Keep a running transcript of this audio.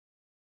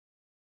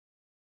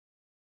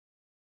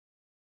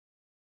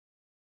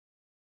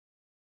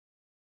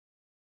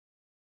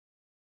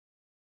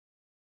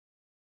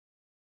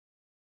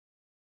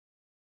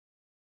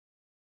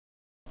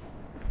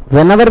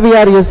whenever we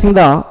are using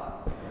the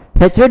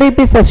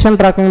HADOOP session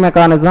tracking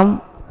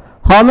mechanism,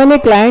 how many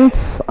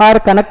clients are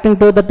connecting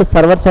to that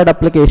server side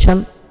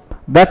application,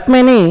 that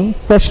many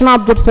session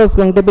objects is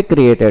going to be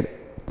created.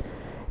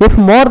 If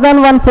more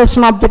than one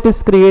session object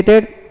is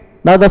created,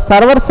 now the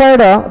server side,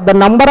 the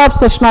number of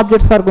session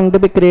objects are going to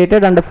be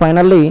created, and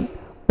finally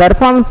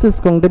performance is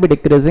going to be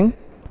decreasing,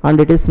 and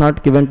it is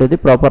not given to the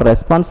proper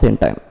response in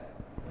time.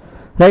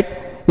 Right?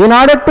 In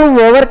order to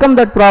overcome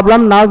that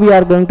problem, now we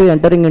are going to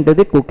entering into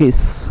the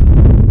cookies.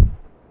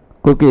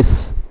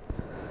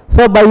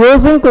 So by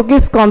using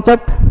cookies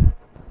concept,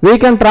 we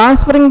can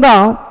transferring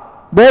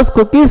those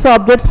cookies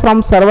objects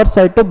from server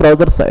side to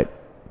browser side.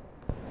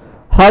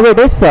 How it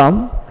is?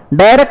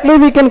 Directly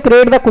we can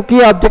create the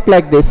cookie object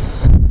like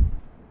this.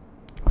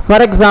 For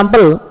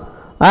example,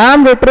 I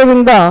am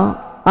retrieving the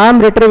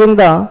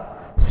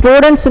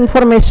students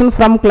information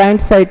from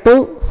client side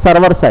to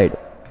server side,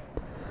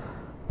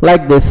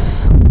 like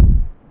this,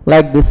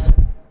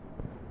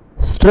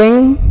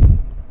 string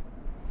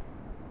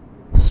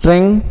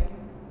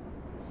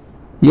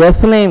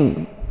yes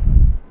name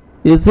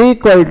is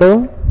equal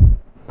to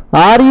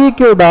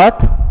req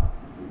dot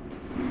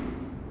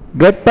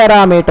get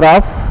parameter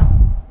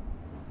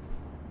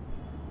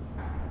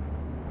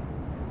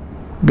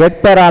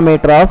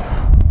of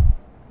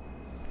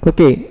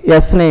okay,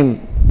 yes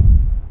name,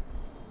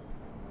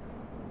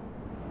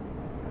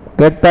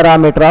 get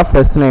parameter of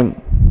yes name.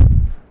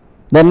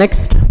 The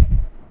next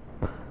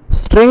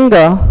string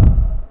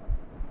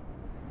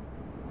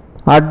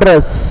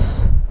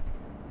address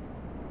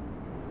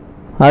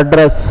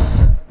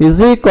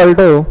is equal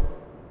to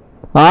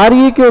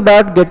req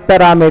dot get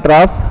parameter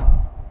of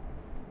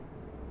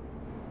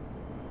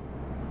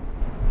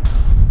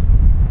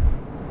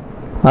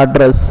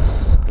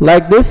address.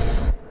 Like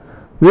this,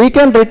 we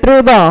can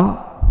retrieve the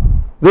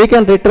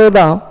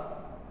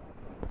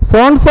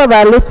so-and-so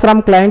values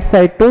from client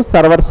side to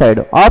server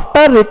side.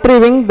 After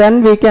retrieving,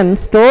 then we can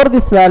store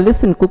these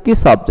values in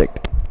cookies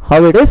object.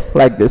 How it is?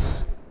 Like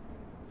this.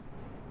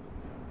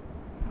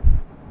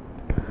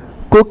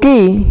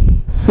 Cookie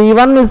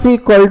C1 is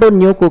equal to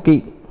new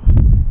cookie.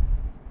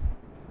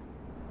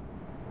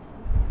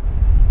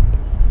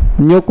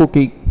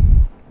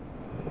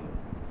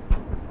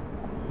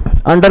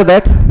 Under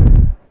that,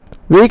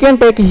 we can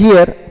take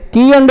here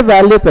key and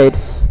value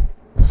pairs,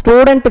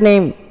 student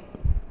name,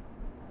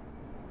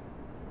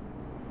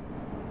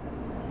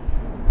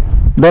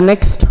 the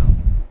next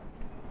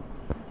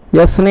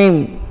yes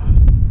name,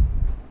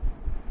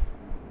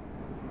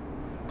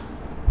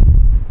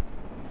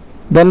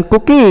 then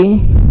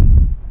cookie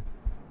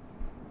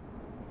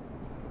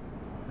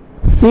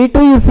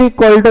C2 is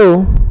equal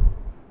to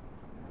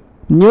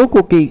new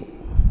cookie,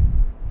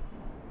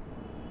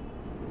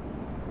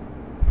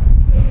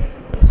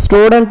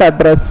 student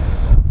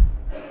address,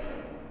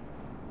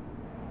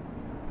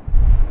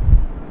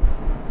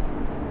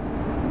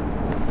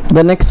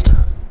 the next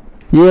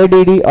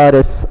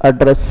ADDRS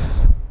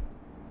address.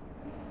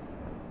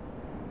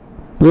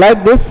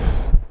 Like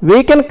this,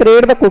 we can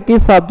create the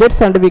cookies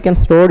objects and we can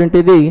store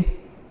into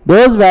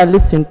those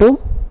values into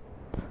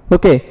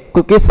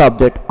cookies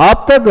object.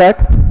 After that,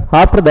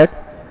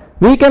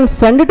 we can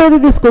send it to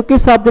this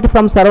cookies object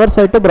from server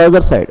side to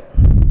browser side.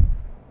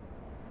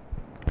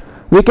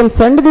 We can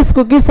send this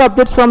cookies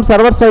objects from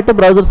server side to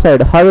browser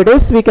side. How it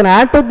is? We can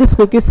add to this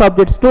cookies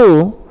objects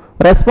to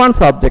response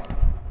object.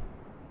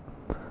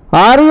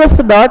 res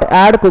dot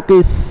add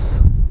cookies.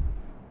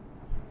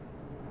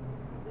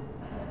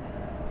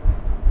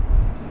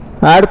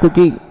 Add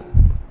cookie.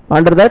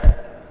 Under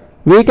that,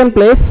 we can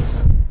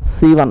place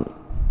C1.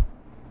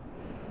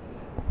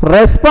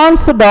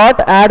 Response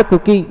dot add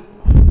cookie.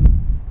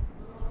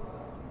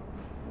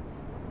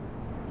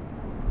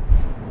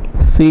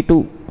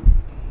 C2.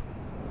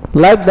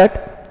 Like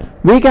that,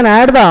 we can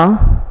add all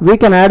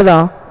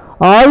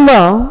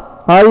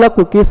the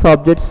cookies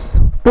objects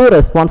to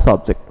response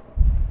object.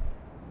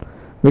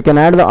 We can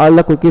add all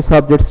the cookies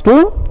objects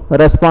to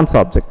response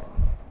object.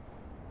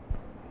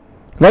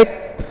 Right?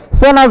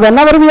 So now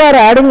whenever we are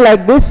adding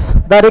like this,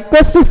 the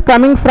request is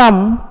coming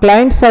from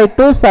client side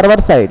to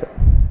server side.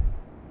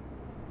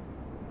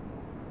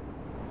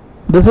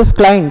 This is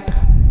client.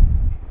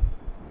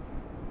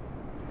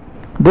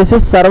 This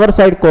is server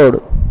side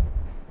code.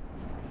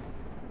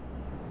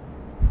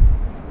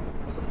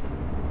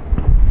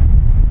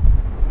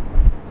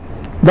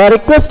 The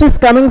request is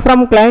coming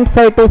from client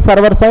side to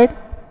server side,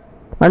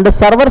 and the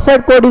server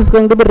side code is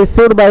going to be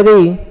received by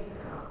the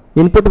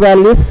input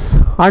values,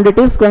 and it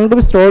is going to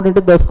be stored into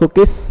those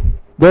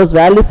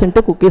values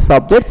into cookies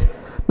objects.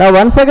 Now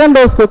once again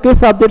those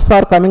cookies objects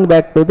are coming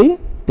back to the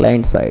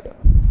client side.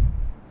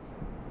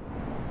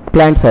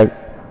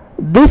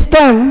 This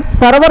time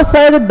server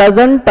side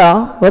doesn't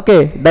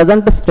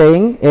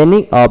staying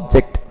any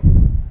object.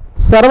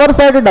 Server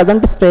side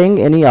doesn't staying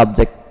any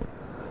object.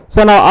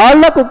 So now all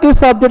the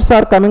cookies objects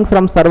are coming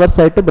from server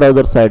side to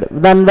browser side.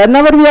 Then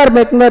whenever we are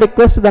making a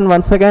request, then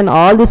once again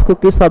all these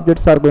cookies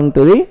objects are going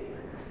to the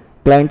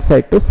client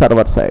side to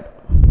server side.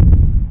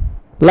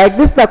 Like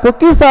this, the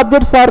cookies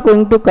objects are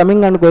going to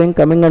coming and going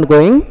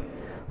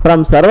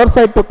from server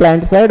side to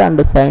client side and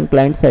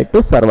client side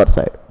to server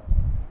side.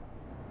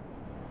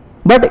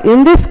 But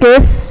in this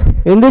case,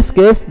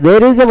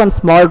 there is a one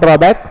small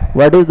drawback.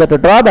 What is that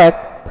drawback?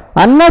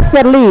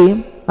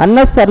 Unnecessarily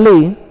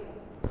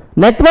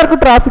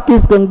network traffic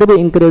is going to be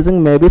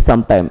increasing maybe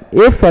sometime.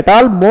 If at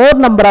all more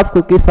number of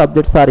cookies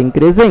objects are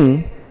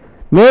increasing,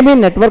 maybe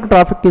network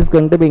traffic is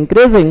going to be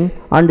increasing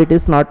and it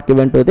is not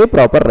given to the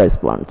proper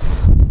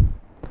response.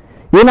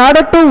 In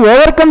order to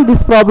overcome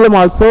this problem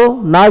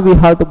also, now we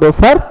have to go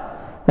for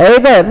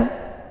either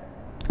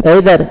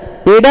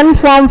hidden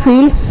form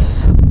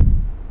fields,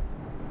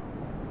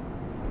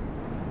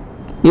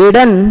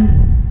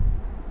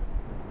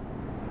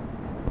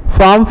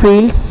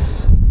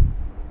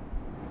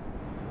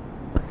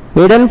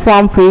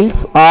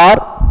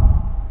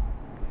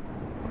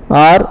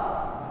 or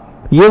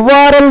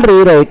URL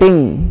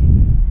rewriting.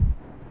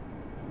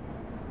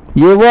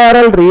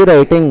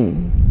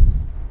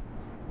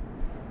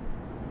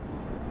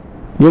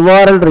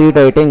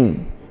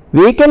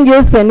 We can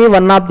use any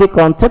one of the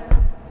concept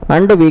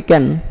and we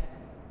can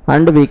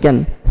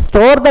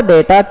store the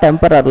data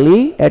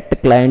temporarily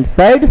at client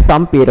side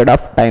some period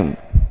of time.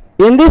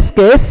 In this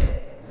case,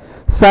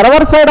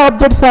 server side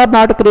objects are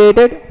not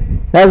created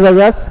as well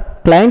as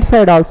client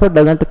side also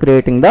doesn't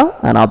creating the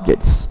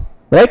objects,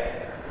 right?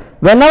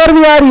 Whenever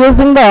we are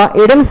using the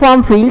hidden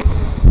form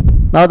fields,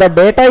 now the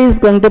data is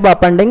going to be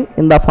appending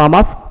in the form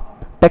of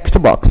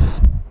text box.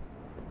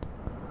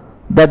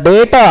 The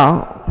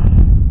data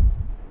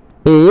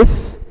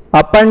is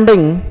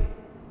appending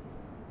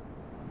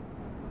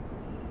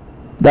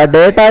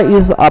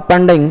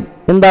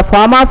in the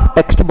form of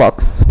text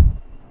box.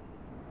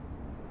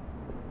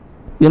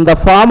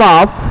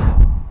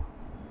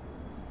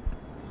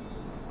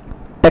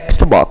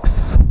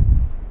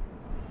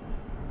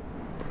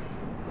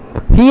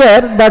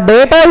 Here the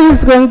data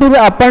is going to be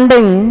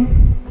appending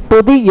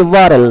to the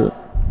URL.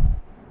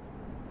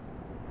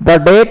 The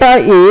data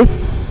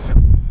is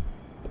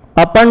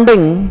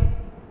appending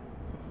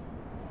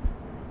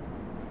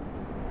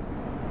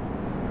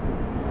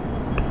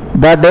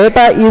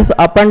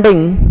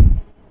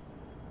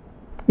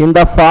in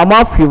the form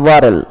of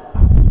URL.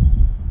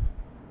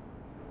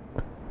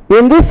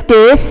 In this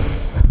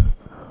case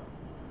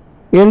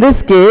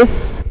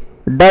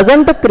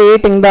doesn't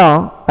creating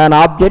an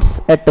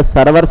objects at the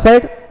server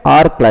side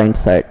or client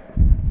side.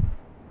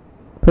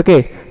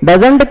 Okay,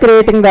 doesn't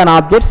creating an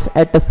objects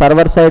at the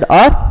server side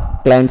or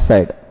client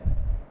side.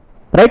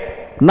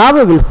 Right? Now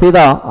we will see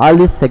all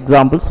these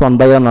examples one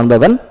by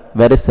one,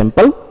 very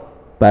simple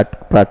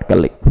but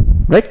practically.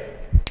 Right?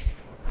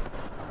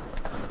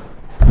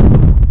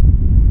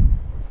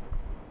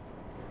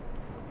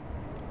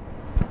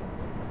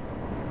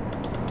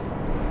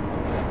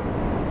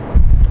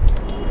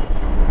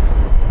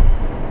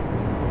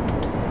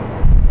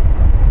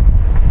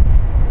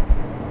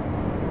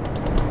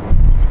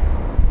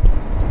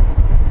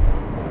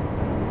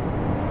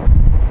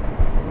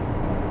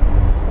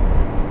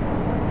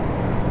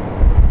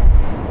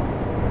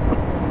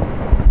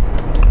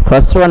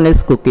 First one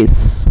is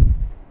cookies.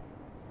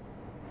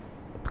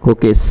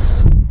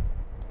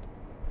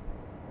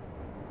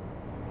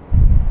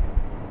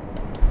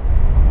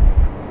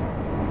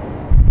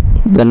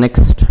 The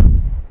next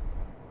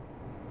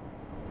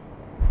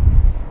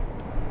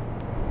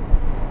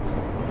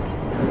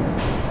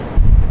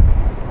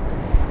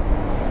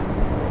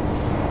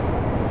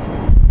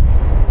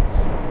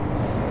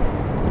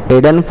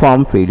hidden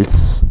form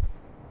fields.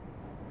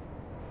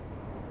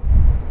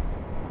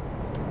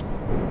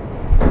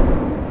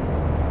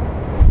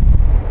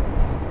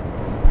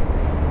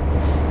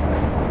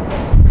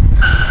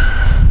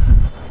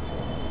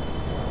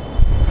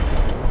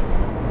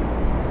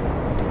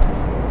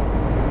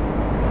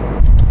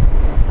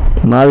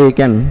 Now we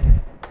can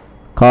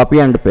copy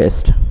and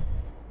paste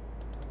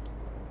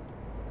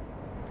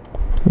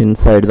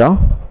inside the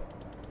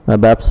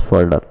web apps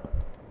folder.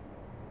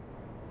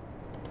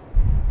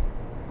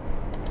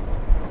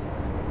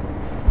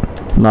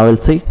 Now we'll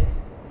see.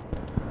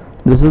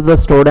 This is the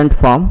student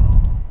form.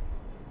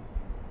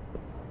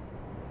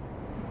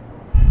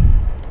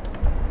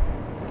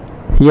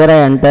 Here I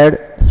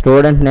entered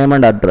student name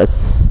and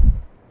address.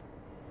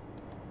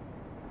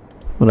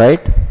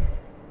 Right?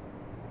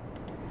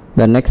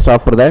 Then next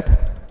after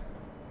that,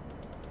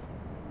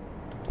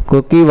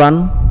 cookie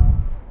 1,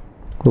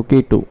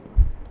 cookie 2.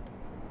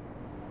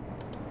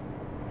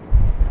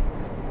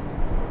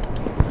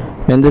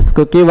 In this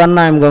cookie 1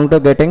 I am going to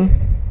getting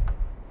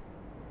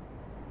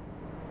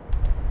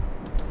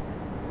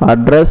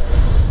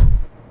address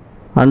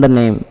and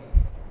name.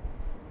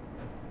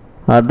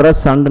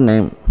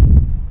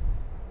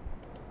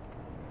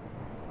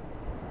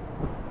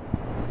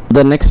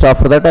 Then next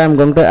after that I am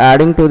going to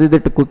adding to the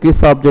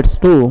cookies objects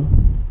to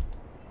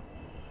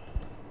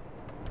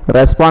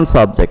response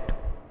object,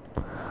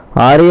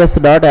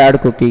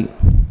 res.add cookie.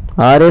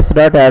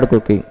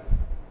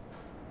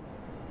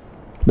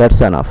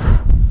 That's enough.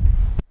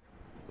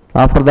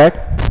 After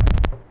that,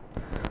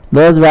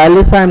 those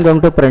values I am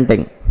going to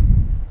printing.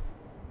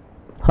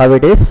 how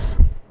it is.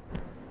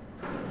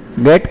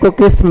 Get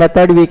cookies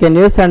method we can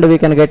use, and we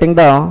can getting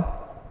the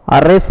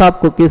arrays of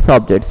cookies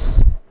objects.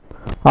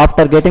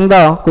 After getting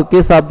the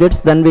cookies objects,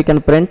 then we can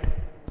print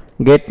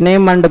get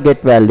name and get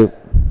value.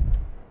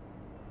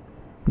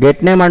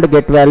 Get name and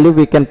get value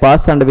we can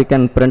pass, and we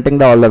can printing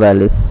the all the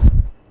values.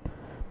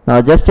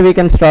 Now just we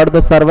can start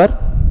the server.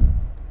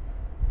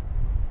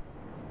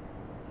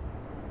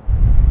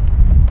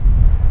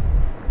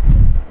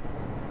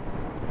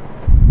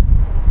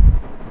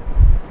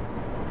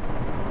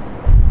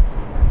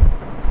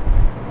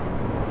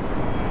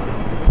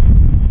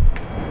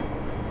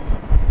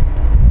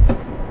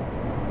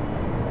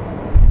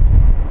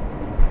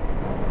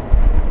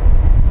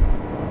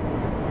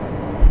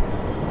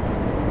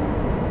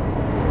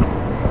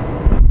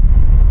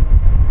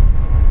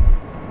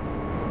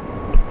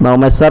 Now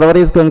my server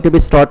is going to be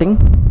starting.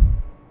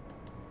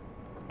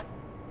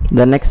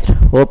 Then next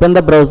open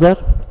the browser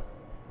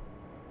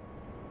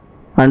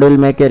and we'll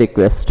make a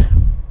request.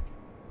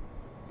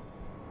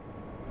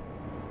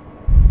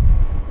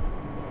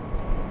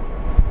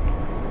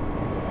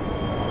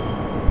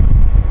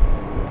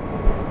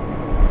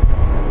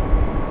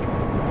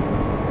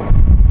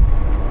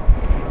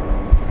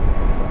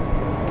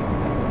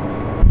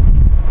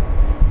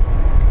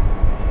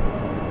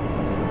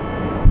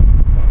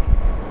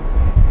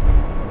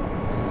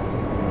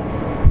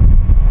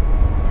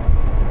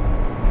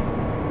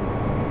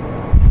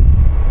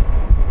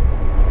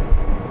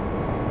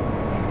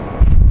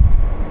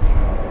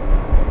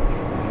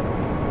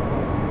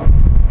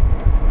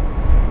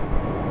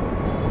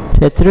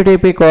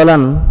 HTTP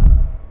colon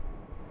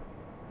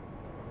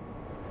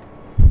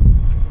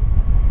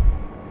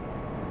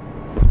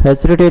 /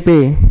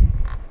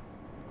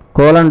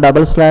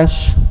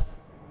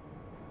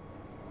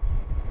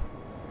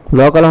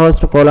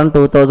 localhost colon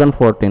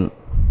 2014.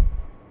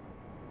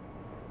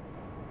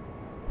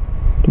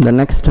 The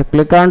next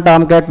click on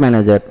Tomcat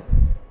Manager,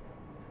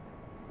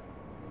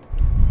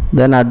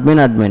 then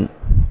admin.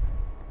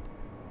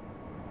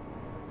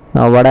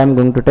 Now what I am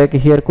going to take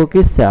here,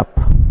 cookies app.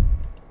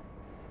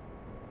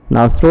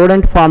 Now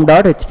student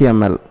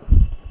form.html.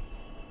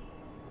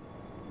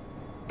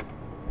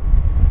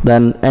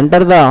 Then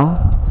enter the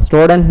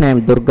student name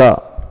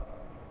Durga.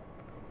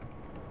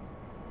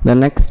 The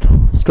next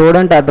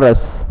student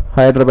address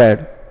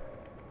Hyderabad.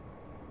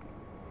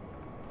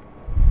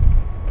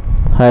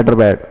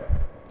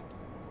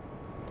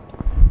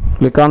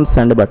 Click on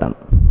send button.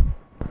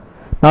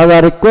 Now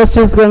the request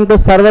is going to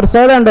server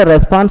side and the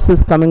response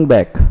is coming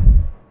back.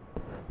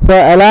 So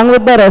along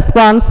with the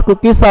response,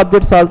 cookies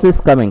objects also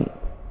is coming.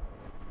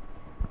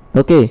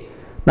 Okay,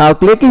 now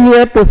click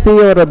here to see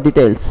your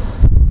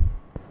details.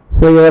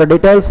 So your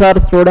details are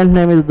student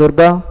name is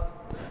Durga,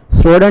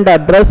 student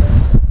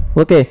address,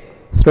 okay,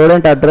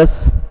 student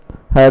address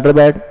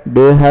Hyderabad.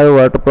 Do you have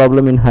water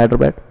problem in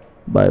Hyderabad?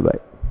 Bye.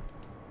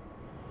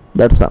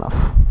 That's enough.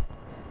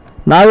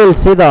 Now we'll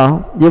see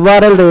the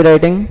URL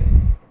rewriting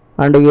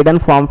and hidden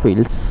form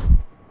fields.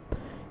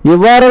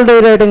 URL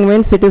rewriting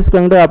means it is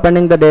going to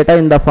appending the data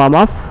in the form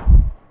of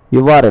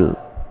URL,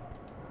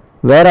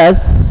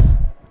 whereas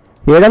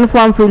hidden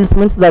form fields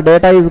means the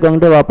data is going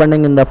to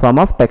appending in the form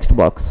of text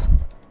box.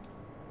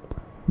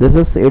 This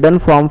is hidden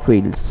form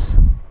fields.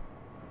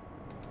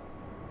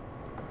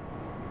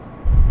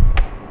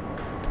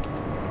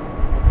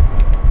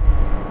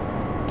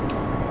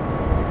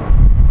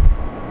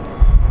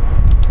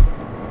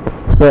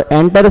 So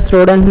enter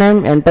student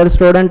name, enter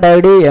student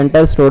ID,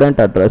 enter student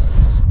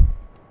address.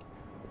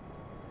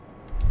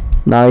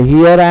 Now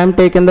here I am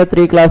taking the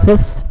 3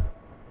 classes,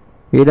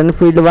 hidden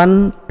field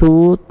 1,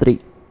 2, 3.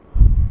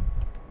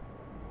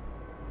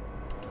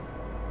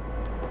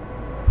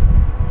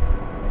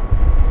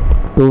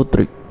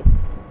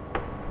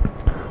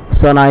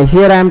 So now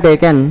here I am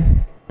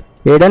taken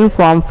hidden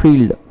form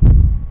field.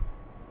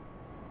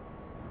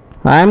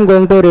 I am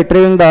going to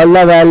retrieving all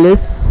the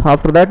values.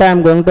 After that I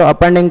am going to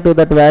appending to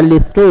that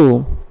values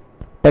to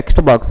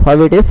text box. How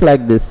it is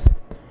like this.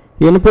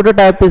 Input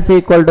type is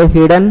equal to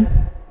hidden.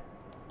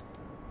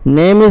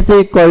 Name is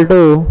equal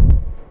to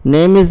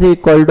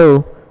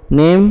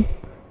name.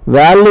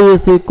 Value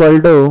is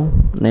equal to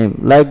name.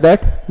 Like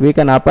that we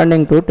can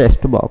appending to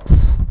text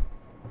box.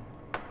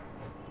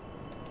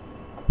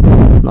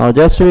 Now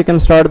just we can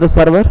start the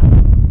server.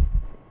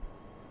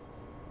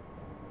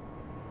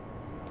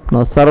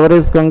 Now server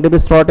is going to be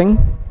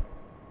starting.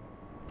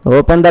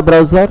 Open the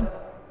browser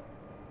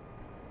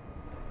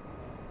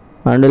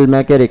and we'll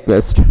make a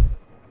request.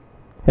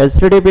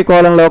 HTTP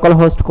colon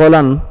localhost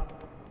colon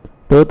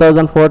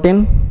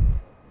 2014.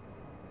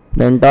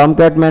 Then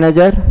Tomcat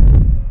Manager,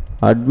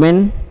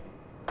 admin,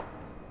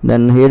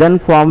 then hidden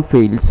form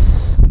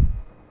fields.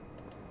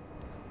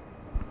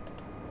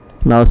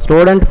 Now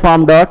student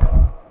form dot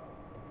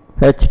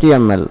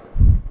HTML.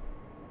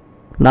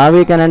 Now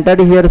we can enter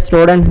here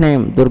student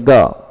name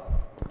Durga,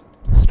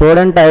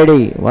 student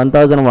ID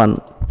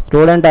 1001,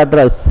 student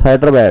address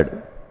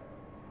Hyderabad.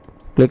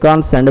 Click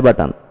on send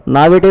button.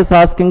 Now it is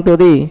asking to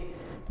the,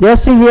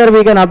 just here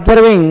we can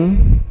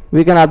observing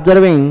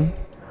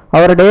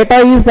our data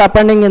is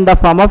appending in the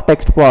form of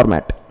text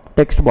format,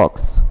 text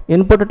box.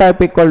 Input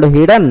type equal to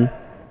hidden,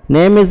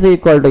 name is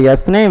equal to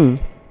yes name,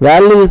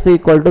 value is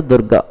equal to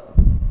Durga.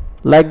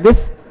 Like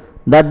this,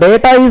 the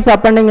data is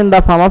appending in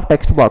the form of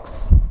text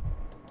box,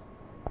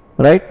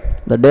 right?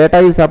 The data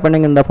is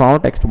appending in the form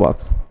of text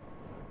box.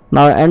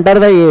 Now enter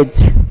the age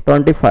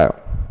 25,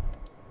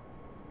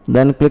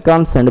 then click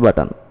on send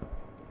button.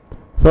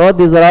 So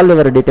these are all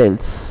your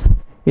details.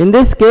 In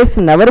this case,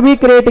 never be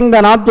creating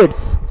the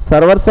objects.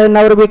 Server side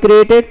never be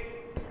created,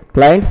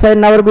 client side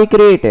never be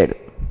created,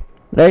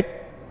 right?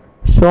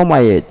 Show my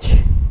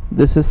age.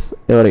 This is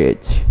your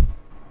age.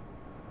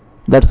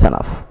 That's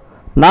enough.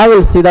 Now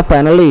we'll see the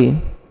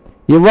finally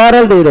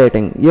URL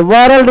rewriting.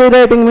 URL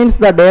rewriting means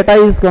the data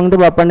is going to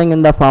be appending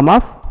in the form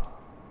of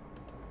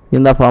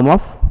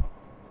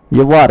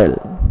URL.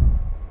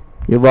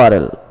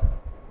 URL.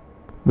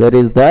 Where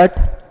is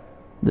that?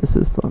 This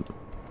is one.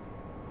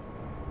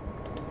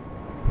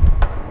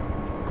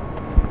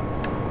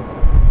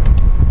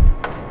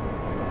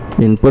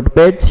 Input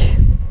page.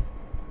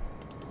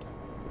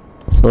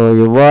 So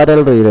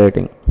URL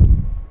rewriting.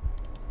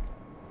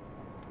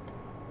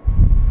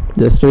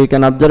 Just we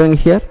can observing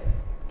here.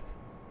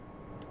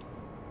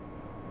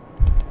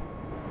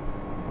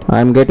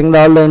 I am getting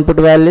all the input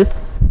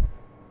values.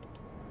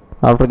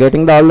 After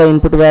getting all the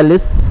input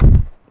values,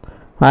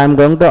 I am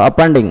going to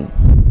appending.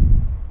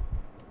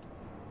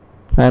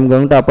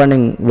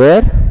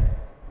 Where?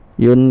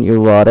 In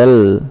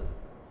URL.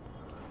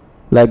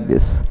 Like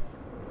this.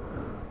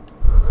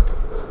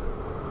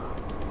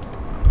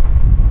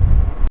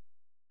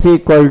 Is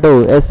equal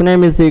to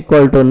sname is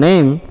equal to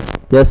name,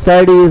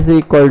 SID is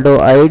equal to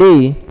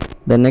ID,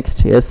 the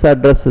next S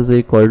address is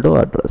equal to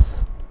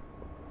address.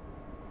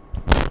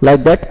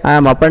 Like that, I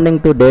am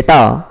appending to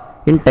data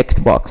in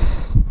text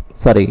box,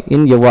 sorry,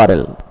 in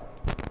URL,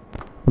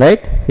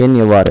 right? In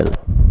URL.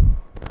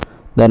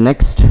 The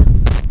next,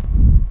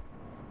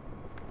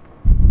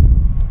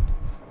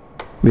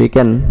 we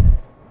can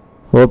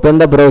open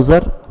the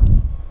browser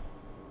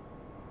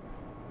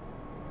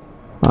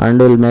and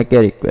we'll make a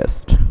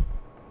request.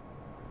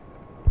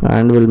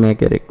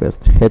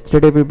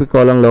 HTTP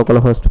colon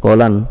localhost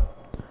colon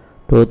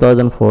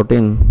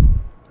 2014,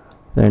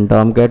 then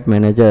Tomcat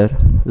manager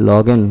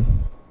login.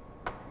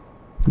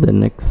 The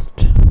next,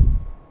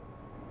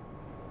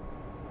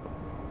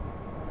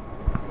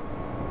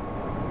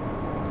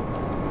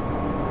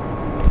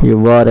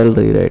 URL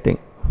rewriting,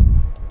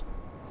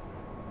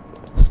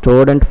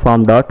 student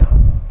form dot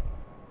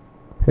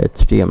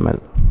HTML.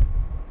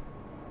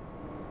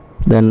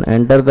 Then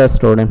enter the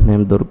student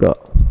name Durga,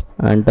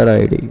 enter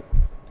ID,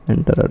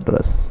 enter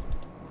address,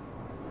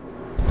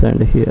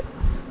 send here.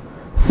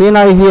 See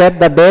now here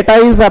the data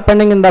is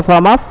appending in the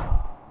form of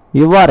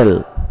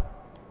URL.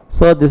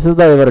 So this is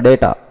the your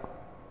data.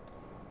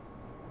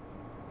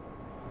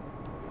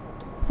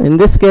 In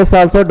this case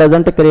also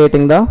doesn't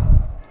creating the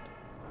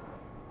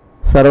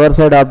server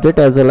side object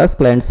as well as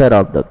client side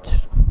object.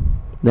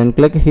 Then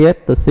click here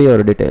to see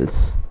your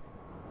details.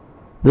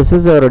 This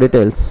is your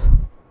details.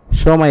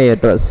 Show my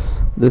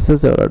address. This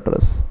is your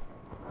address.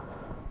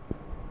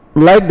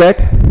 Like that,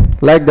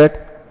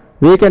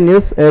 we can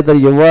use either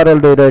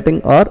URL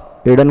rewriting or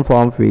hidden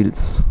form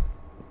fields.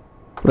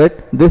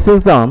 Right? This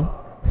is the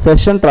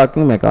session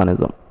tracking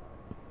mechanism.